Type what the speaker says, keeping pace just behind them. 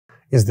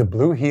Is the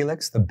Blue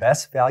Helix the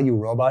best value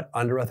robot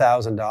under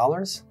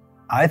 $1,000?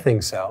 I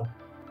think so.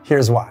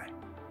 Here's why.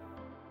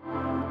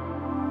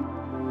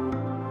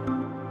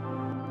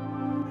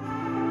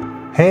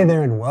 Hey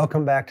there and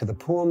welcome back to The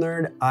Pool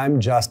Nerd. I'm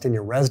Justin,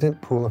 your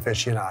resident pool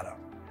aficionado.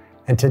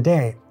 And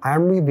today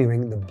I'm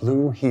reviewing the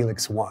Blue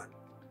Helix One.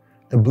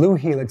 The Blue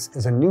Helix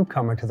is a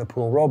newcomer to the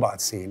pool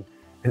robot scene,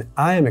 and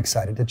I am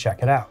excited to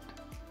check it out.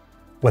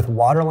 With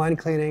waterline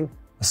cleaning,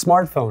 a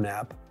smartphone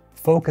app,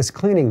 focus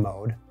cleaning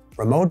mode,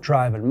 remote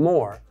drive, and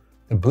more,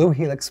 the Blue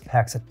Helix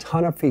packs a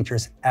ton of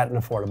features at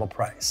an affordable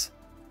price.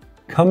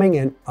 Coming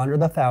in under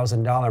the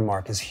 $1,000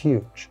 mark is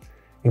huge.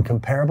 In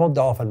comparable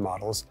Dolphin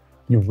models,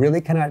 you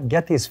really cannot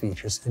get these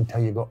features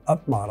until you go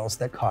up models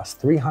that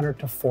cost $300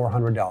 to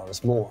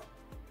 $400 more.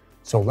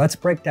 So let's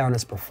break down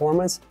its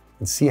performance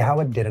and see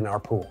how it did in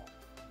our pool.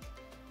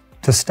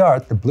 To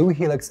start, the Blue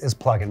Helix is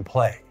plug and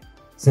play.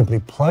 Simply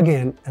plug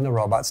in and the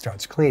robot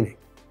starts cleaning.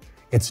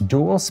 Its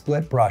dual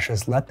split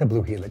brushes let the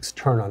Blue Helix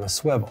turn on a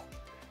swivel,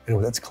 and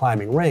with its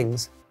climbing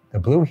rings, the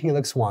Blue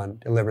Helix One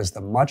delivers the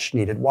much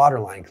needed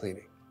waterline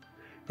cleaning.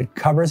 It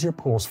covers your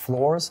pool's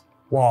floors,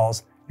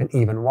 walls, and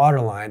even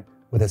waterline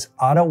with its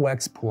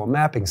AutoX Pool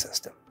Mapping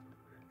System.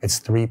 Its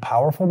 3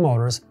 powerful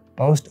motors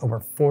boast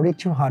over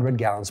 4,200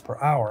 gallons per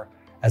hour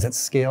as it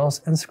scales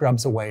and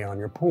scrubs away on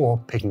your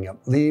pool, picking up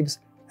leaves,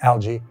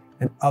 algae,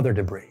 and other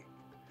debris.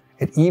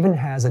 It even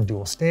has a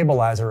dual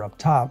stabilizer up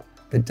top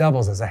that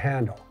doubles as a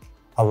handle,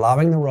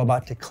 allowing the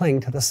robot to cling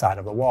to the side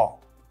of the wall.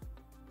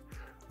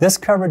 This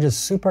coverage is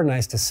super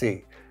nice to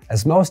see,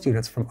 as most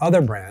units from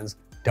other brands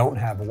don't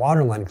have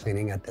waterline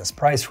cleaning at this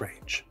price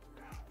range.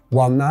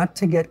 While not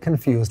to get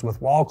confused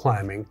with wall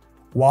climbing,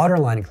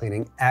 waterline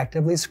cleaning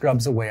actively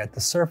scrubs away at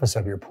the surface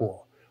of your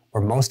pool,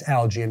 where most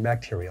algae and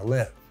bacteria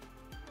live.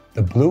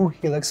 The Blue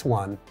Helix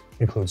One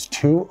includes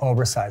 2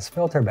 oversized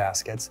filter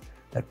baskets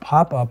that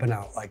pop up and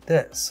out like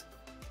this.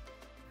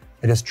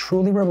 It is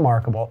truly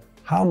remarkable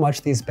how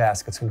much these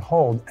baskets can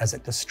hold as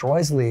it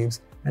destroys leaves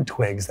and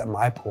twigs that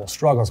my pool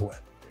struggles with,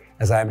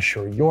 as I am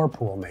sure your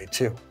pool may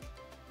too.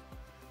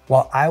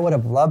 While I would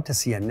have loved to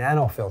see a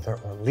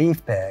NanoFilter or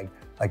leaf bag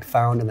like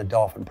found in the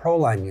Dolphin Pro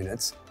line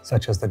units,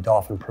 such as the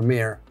Dolphin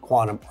Premier,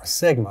 Quantum, or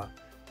Sigma,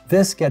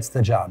 this gets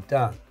the job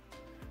done.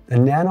 The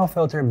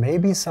NanoFilter may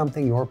be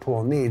something your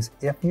pool needs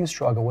if you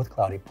struggle with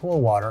cloudy pool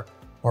water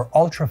or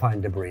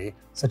ultrafine debris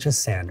such as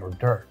sand or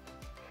dirt.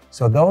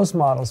 So those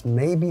models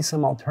may be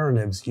some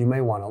alternatives you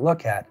may want to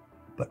look at,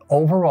 but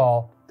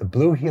overall, the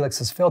Blue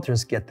Helix's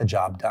filters get the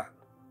job done.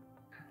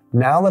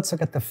 Now let's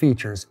look at the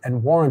features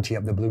and warranty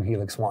of the Blue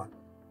Helix One.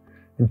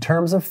 In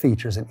terms of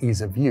features and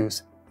ease of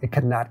use, it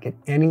could not get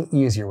any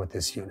easier with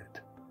this unit.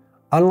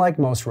 Unlike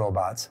most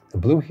robots, the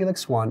Blue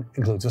Helix One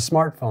includes a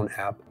smartphone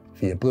app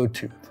via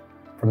Bluetooth.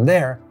 From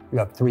there, you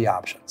have 3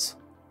 options.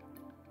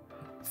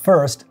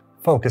 First,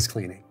 focus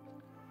cleaning.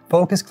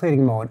 Focus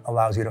cleaning mode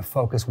allows you to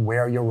focus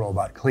where your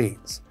robot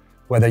cleans,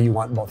 whether you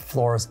want both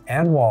floors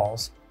and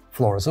walls,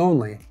 floors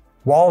only,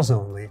 walls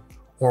only,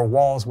 or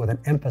walls with an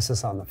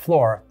emphasis on the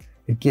floor.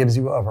 It gives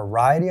you a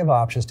variety of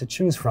options to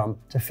choose from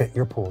to fit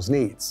your pool's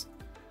needs.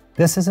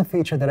 This is a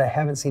feature that I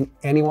haven't seen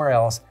anywhere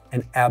else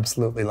and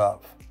absolutely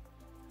love.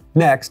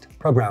 Next,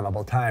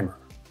 programmable timer.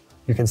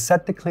 You can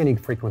set the cleaning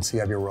frequency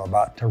of your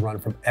robot to run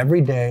from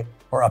every day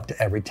or up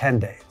to every 10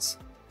 days.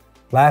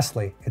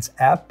 Lastly, its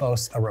app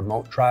boasts a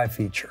remote drive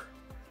feature.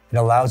 It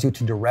allows you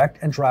to direct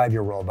and drive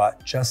your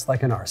robot just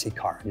like an RC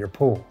car in your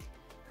pool.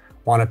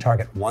 Want to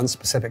target one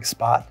specific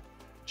spot?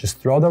 Just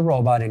throw the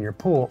robot in your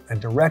pool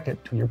and direct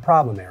it to your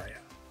problem area.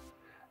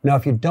 Now,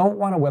 if you don't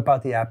want to whip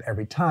out the app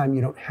every time,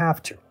 you don't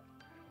have to.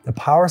 The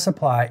power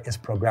supply is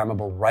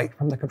programmable right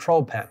from the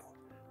control panel,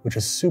 which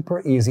is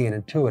super easy and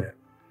intuitive,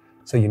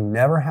 so you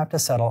never have to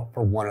settle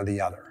for one or the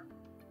other.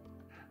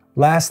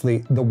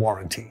 Lastly, the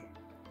warranty.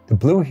 The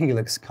Blue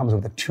Helix comes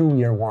with a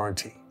 2-year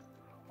warranty.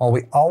 While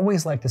we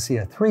always like to see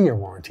a 3-year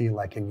warranty,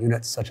 like in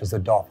units such as the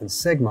Dolphin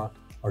Sigma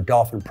or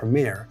Dolphin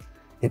Premier,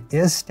 it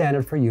is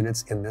standard for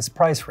units in this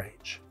price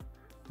range.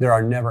 There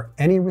are never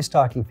any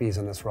restocking fees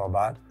on this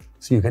robot,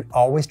 so you can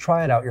always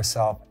try it out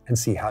yourself and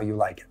see how you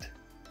like it.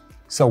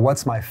 So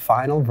what's my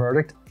final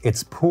verdict?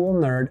 It's Pool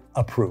Nerd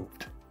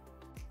approved.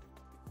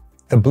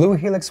 The Blue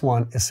Helix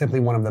One is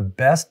simply one of the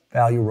best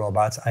value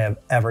robots I have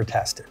ever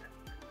tested.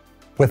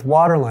 With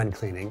waterline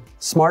cleaning,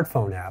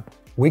 smartphone app,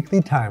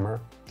 weekly timer,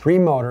 3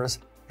 motors,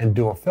 and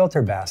dual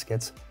filter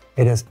baskets,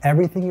 it has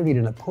everything you need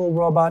in a pool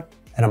robot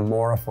at a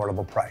more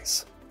affordable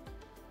price.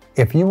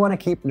 If you want to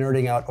keep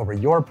nerding out over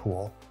your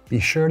pool, be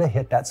sure to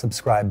hit that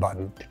subscribe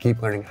button to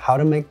keep learning how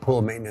to make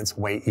pool maintenance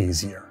way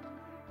easier.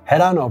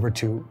 Head on over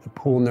to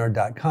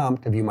thepoolnerd.com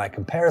to view my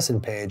comparison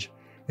page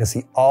and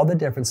see all the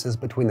differences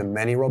between the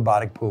many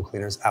robotic pool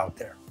cleaners out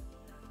there.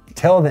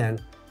 Till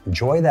then,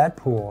 enjoy that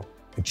pool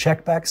and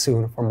check back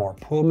soon for more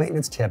pool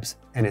maintenance tips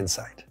and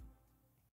insight.